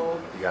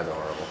horrible. You guys are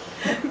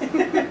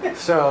horrible.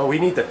 So, we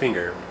need the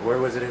finger. Where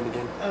was it in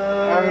again?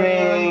 I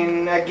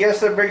mean, I guess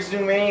that brings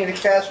new meaning to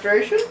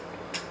castration.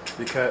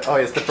 Because, oh,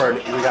 it's the burn.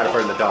 We gotta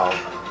burn the doll.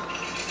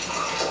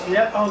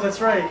 Yep. Oh, that's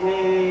right.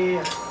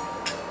 Yeah.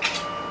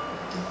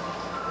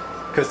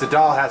 Because the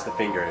doll has the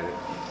finger in it.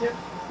 Yep.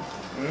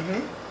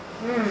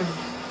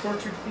 Mm-hmm.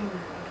 Tortured finger.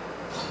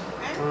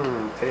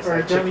 Tastes Or a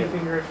like dummy chicken.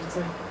 finger, I should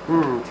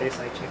say. Tastes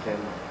like chicken.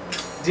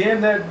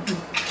 Damn,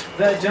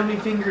 that dummy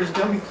finger is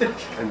dummy thick.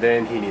 And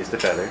then he needs the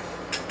feather.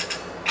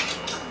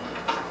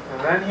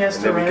 And then he has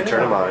And to then we write can it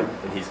turn him out. on,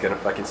 and he's gonna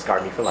fucking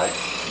scar me for life.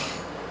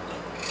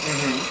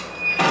 Mm-hmm.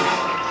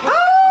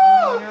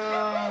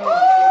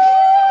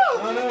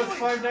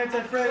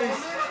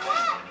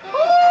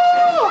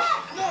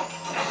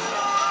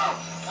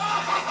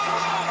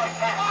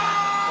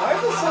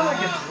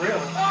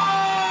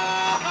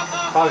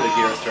 Probably the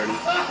gear is turning.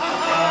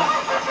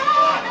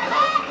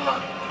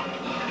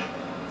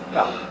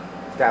 Well,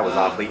 that was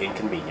awfully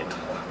inconvenient.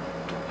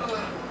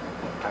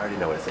 I already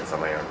know what it says on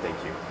my arm, thank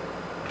you.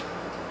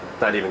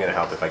 It's not even going to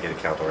help if I get a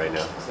counter right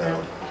now,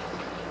 so...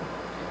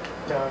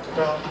 Da, da,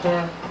 da,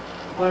 da.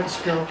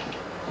 Let's go.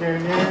 Yeah,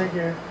 yeah,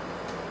 yeah.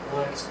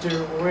 Let's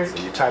do it.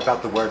 So you type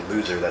out the word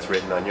loser that's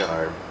written on your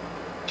arm.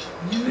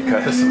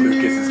 Because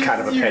Lucas is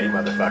kind of a petty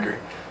motherfucker.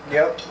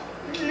 Yep.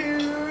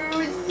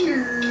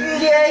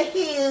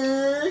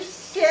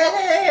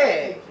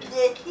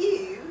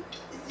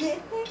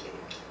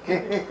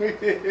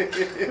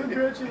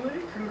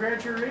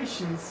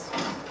 Congratulations.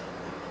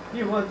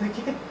 You won the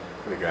game.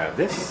 Let me grab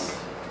this.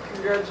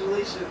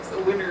 Congratulations, the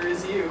winner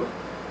is you.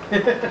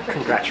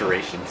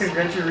 Congratulations.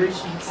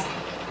 Congratulations.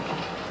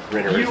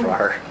 Winner is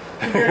rar.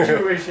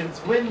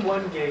 Congratulations. Win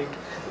one game.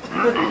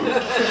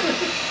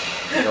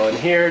 Go in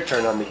here,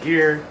 turn on the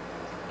gear.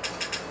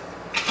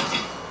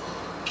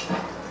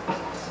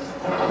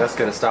 That's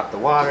going to stop the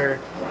water.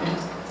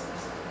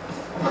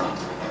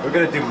 We're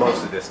going to do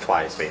most of this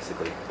twice,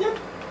 basically. Yep.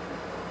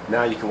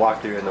 Now you can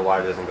walk through and the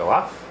water doesn't go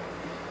off.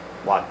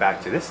 Walk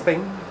back to this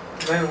thing.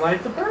 Then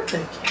light the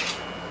birthday cake.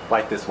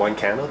 Light this one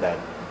candle that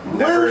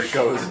never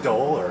goes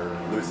dull or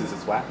loses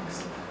its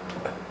wax.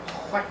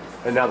 What?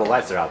 And now the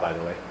lights are out, by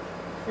the way.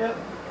 Yep.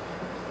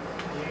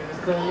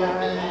 Use the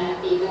light.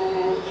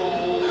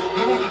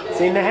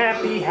 Sing the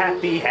happy,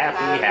 happy,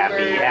 happy,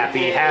 happy,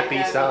 happy,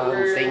 happy song.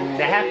 Sing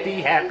the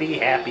happy, happy,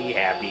 happy,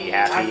 happy,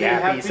 happy,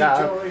 happy song.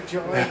 Joy,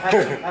 joy,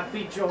 happy,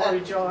 happy, joy,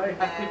 joy,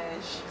 happy.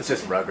 It's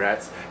just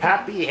Rugrats.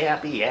 Happy,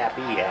 happy,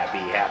 happy, happy,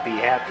 happy,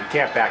 happy. You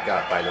can't back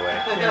up, by the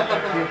way.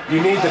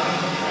 You need to.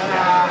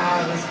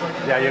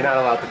 Yeah, you're not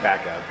allowed to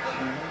back up.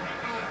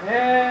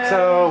 Yeah.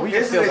 So we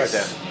just It's feel an right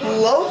there.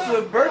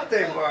 explosive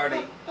birthday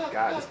party.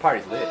 God, this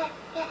party's lit.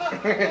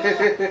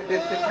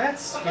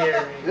 That's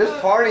scary. This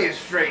party is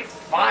straight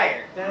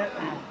fire. That,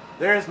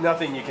 There is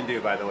nothing you can do,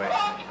 by the way.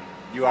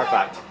 You are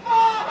fucked.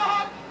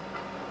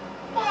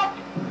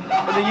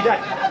 And then you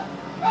die.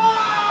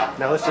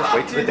 Now let's just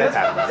wait till the death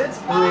happens. that's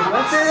brutal.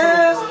 That's This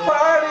so brutal.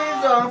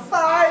 party's on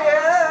fire.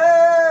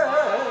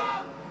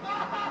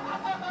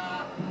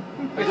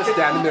 I'm just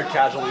standing there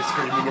casually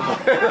screaming.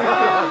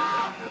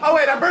 Oh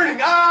wait, I'm burning!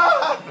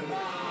 Ah!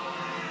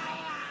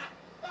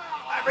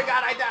 I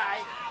forgot I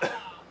died.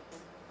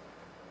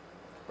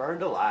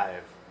 Burned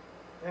alive.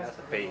 That's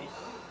a fate.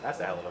 That's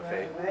a hell of a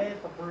fate.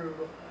 That's a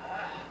brutal.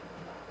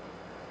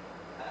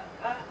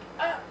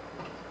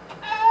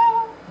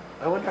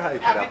 I wonder how you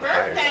put out the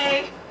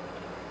fires.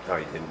 Oh,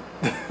 you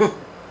didn't.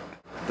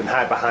 Then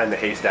hide behind the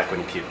haystack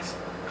when he pukes.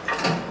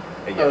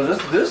 And Oh,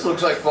 this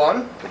looks like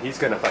fun. he's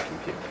gonna fucking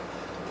puke.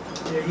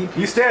 Yeah,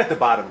 You stay at the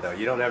bottom though.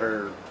 You don't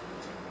ever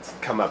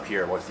come up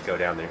here once you go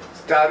down there.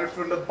 Started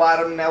from the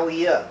bottom, now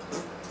we up.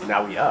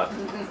 Now we up.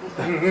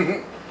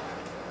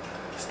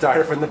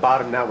 Started from the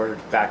bottom. Now we're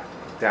back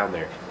down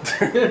there.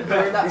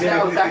 We're not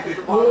down, back at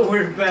the Oh, bottom.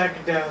 we're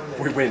back down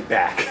there. We went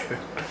back.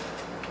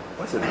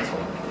 What's in this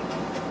one?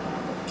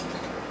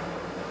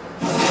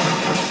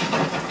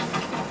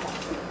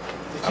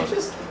 Did you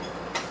just?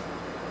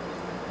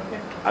 Okay.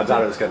 I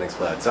thought it was gonna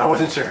explode, so I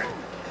wasn't sure.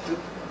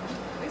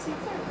 I see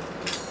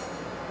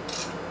it's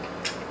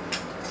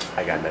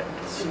I got that.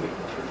 Sweet.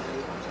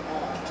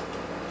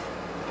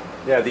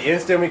 Yeah, the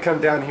instant we come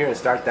down here and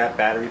start that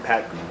battery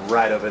pack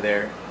right over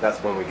there, that's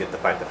when we get to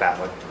fight the fat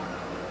one.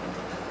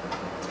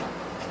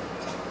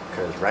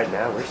 Because right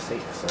now we're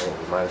safe, so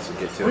we might as well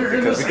get to We're it. in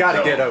Because the we gotta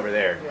zone. get over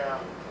there. Yeah.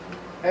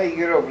 Hey, you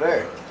get over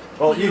there.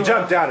 Well, you You,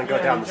 jump down and go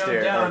yeah, down you the jump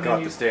stairs, down or and go then up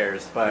you- the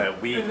stairs, but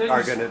we and then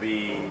are you gonna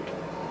be...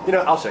 You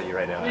know, I'll show you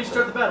right now. You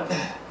start the battle.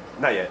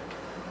 Not yet.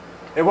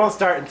 It won't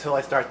start until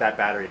I start that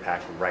battery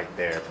pack right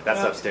there, but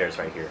that's Yeah. upstairs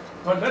right here.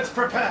 But let's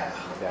prepare.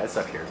 Yeah, it's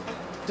up here.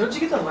 Don't you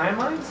get the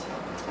landmines?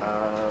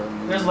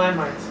 There's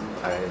landmines.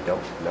 I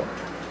don't know.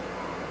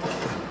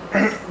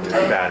 There's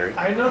a battery.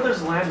 I know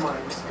there's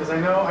landmines because I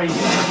know I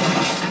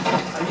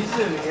used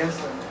it against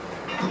them.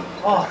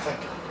 Oh, thank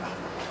God.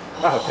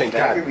 Oh, thank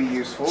That could God. be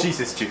useful.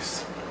 Jesus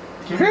juice.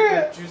 Give me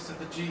that juice of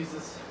the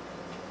Jesus.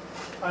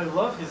 I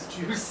love his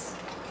juice.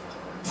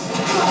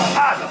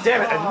 Ah,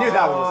 damn it! I knew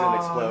that one was gonna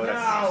explode.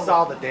 I no.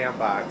 saw the damn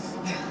box.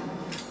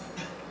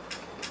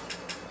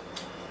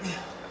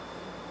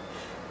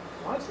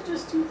 Why don't you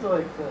just do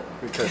the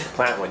Because the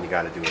plant one, you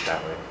gotta do it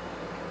that way.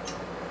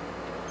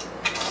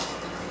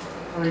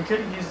 I mean, you could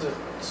have used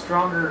a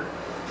stronger.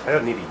 I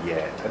don't need it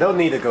yet. I don't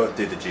need to go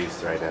through the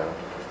juice right now.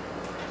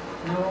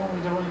 No,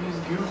 we don't want to use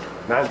goop.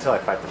 Not until I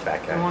fight the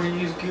fat We guy. want to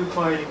use goop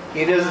like.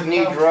 He doesn't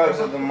need drugs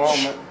at the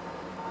moment.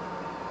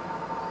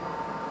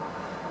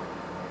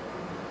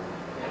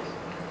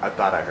 I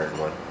thought I heard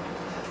one.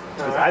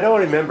 'Cause I don't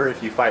remember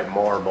if you fight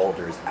more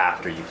molders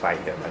after you fight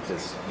him. I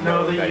just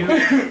No, know that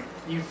that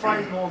you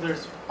fight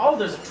molders. Oh,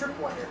 there's a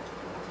tripwire.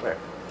 Where?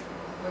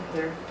 Right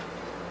there.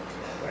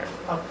 Where?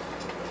 Up.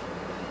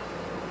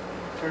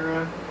 Turn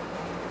around.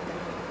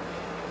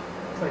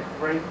 It's like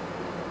right.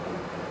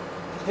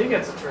 I think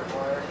that's a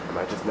tripwire. Am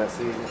I just not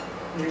seeing it?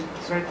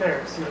 It's right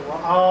there. See the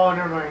wall? Oh,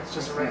 never mind. It's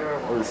just a regular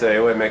I wall. would say it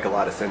would make a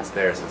lot of sense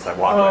there since I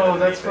walked right Oh,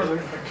 that's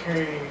underneath for it. the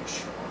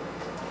cage.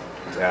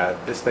 Yeah,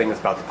 this thing is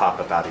about to pop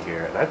up out of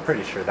here, and I'm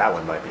pretty sure that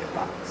one might be a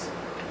box.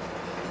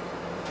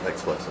 An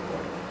explosive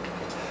one.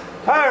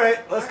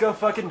 Alright, let's go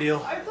fucking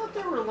deal. I thought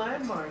there were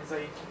landmines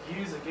that you could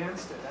use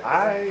against it.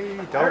 I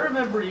I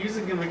remember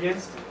using them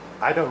against it.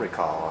 I don't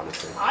recall,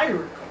 honestly. I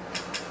recall.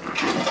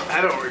 I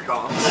don't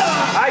recall.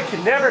 I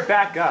can never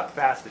back up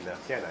fast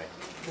enough, can I?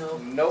 No.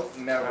 Nope,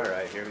 never.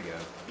 Alright, here we go.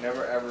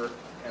 Never, ever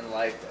in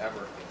life,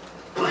 ever.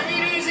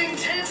 Ladies and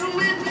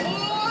gentlemen,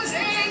 boys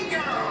and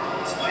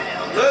girls,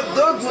 welcome. Let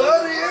the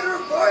gladiator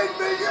fight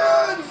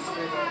begin!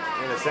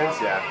 In a sense,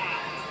 yeah.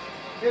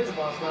 It's a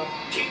boss now.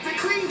 Keep it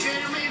clean,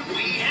 gentlemen.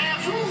 We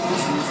have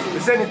rules.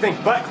 It's anything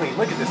but clean.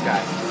 Look at this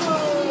guy.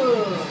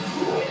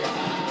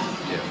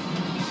 Yeah.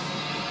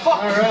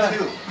 Fuck Alright. you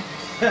too.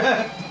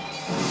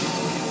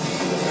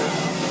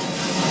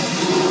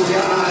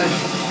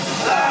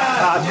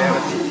 Ah, damn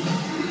it.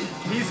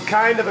 He's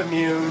kind of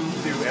immune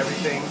to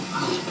everything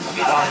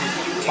while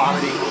he's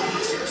vomiting.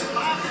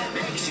 That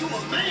makes you a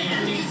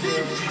man,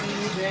 Ethan.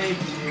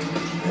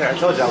 There, I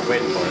told you I was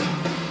waiting for it.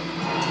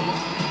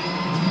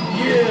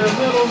 Yeah,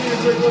 metal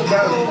music. Let's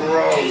That's go.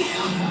 gross.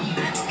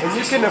 And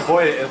you can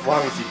avoid it as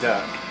long as you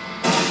duck.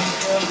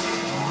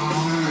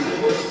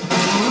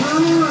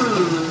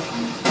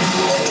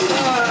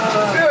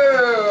 Ew.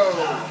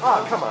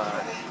 Oh, come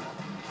on.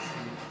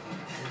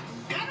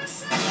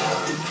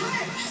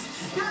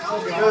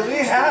 Does he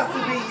have to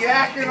be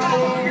yakking all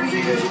over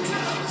you?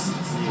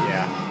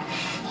 Yeah.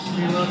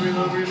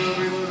 Reload.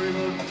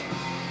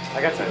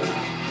 I got time.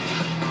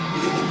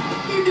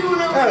 You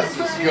doing okay, That's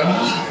buddy?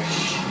 disgusting.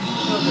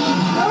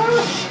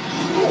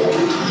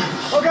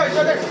 Okay,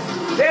 so there.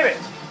 Damn it!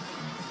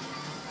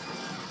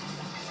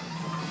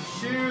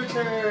 Shoot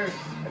her.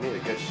 I need a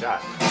good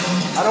shot.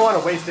 I don't want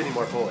to waste any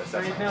more bullets.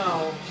 That's I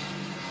all. know.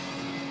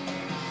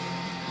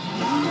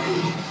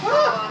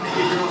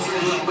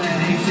 Ugh.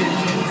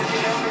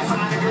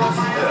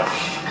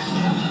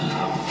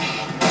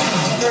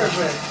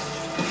 Perfect.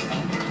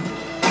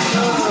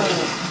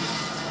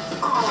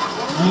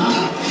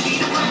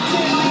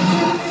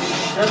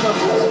 That's a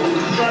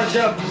bunch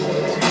of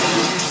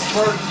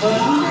smart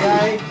butt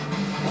guy.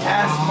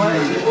 Ass butt.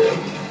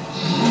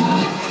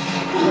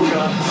 Oh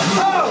god.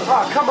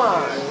 Oh, come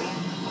on!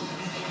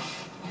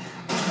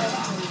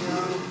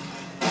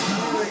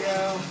 There we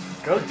go.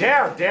 Go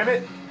down, damn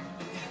it!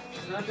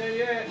 He's not there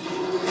yet.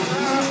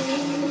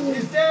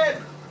 He's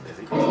dead. Is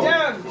he? He's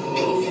down.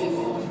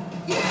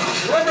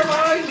 Never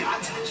mind.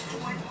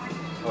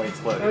 Oh, he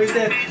exploded. No, he's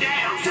dead. Man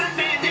down, shut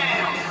man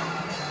down.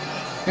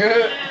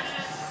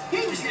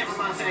 He was never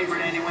my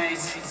favorite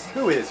anyways.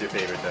 Who is your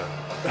favorite, though?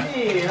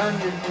 Hey, I'm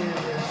your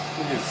favorite.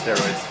 Who uses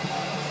steroids?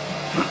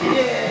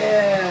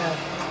 Yeah.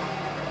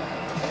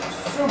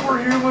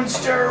 Superhuman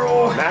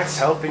steroid. Max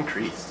health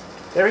increased.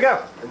 There we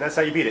go. And that's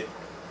how you beat it.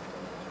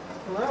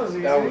 Well, that was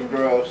easy. That was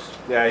gross.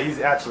 Yeah, he's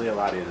actually a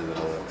lot easier than it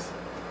looks.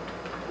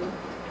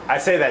 I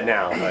say that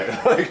now, but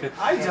like,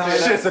 I died.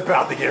 it's just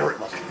about to get rid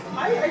of.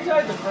 I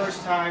died the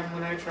first time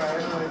when I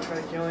tried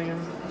killing him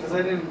because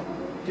I didn't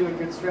do a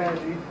good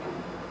strategy.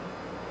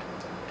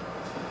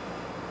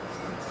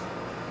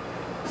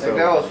 Like,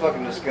 that was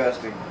fucking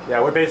disgusting.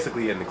 Yeah, we're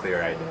basically in the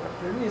clear right now.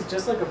 Maybe he's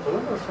just like a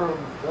boomer from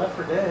Left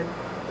 4 Dead.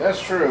 That's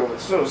true.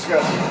 It's so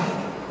disgusting.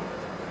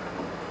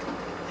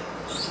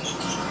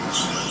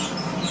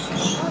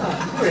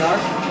 Here we are.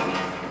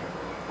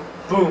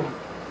 Boom.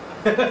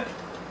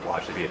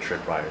 Watch there be a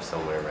tripwire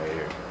somewhere right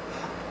here.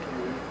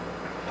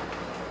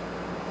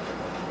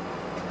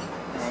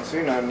 I don't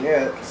see none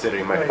yet.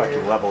 Considering my Right fucking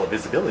here. level of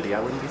visibility, I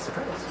wouldn't be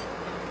surprised.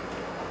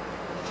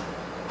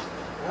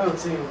 I don't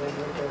see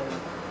anything like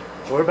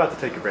that. We're about to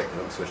take a break.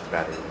 Let me switch the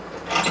battery.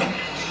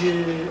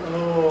 Yeah.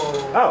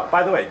 Oh. Oh,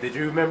 by the way, did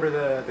you remember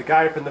the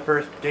guy from the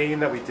first game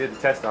that we did the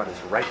test on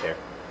is right there?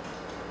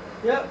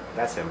 Yep.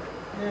 That's him.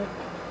 Yeah.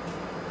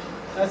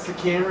 That's the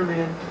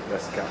cameraman.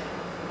 That's the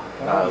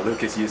guy.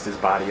 Lucas used his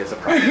body as a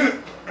prop.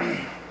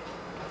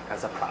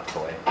 As a prop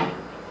toy.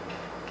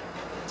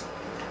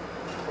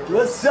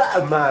 What's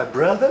up, my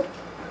brother?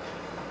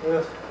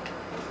 Ugh.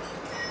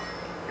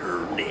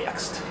 You're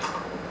next.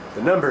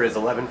 The number is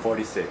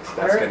 1146. That's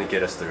Alright. going to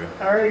get us through.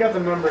 I already got the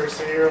numbers,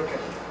 so you're okay.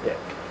 Yeah.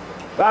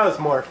 That was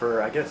more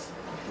for, I guess,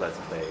 Let's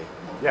Play.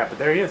 Yeah, but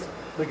there he is.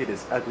 Look at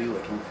his ugly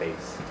looking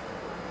face.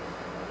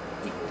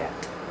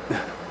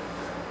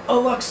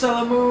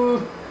 Alexa,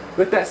 move!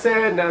 With that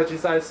said, now that you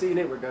guys seen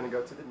it, we're going to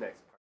go to the next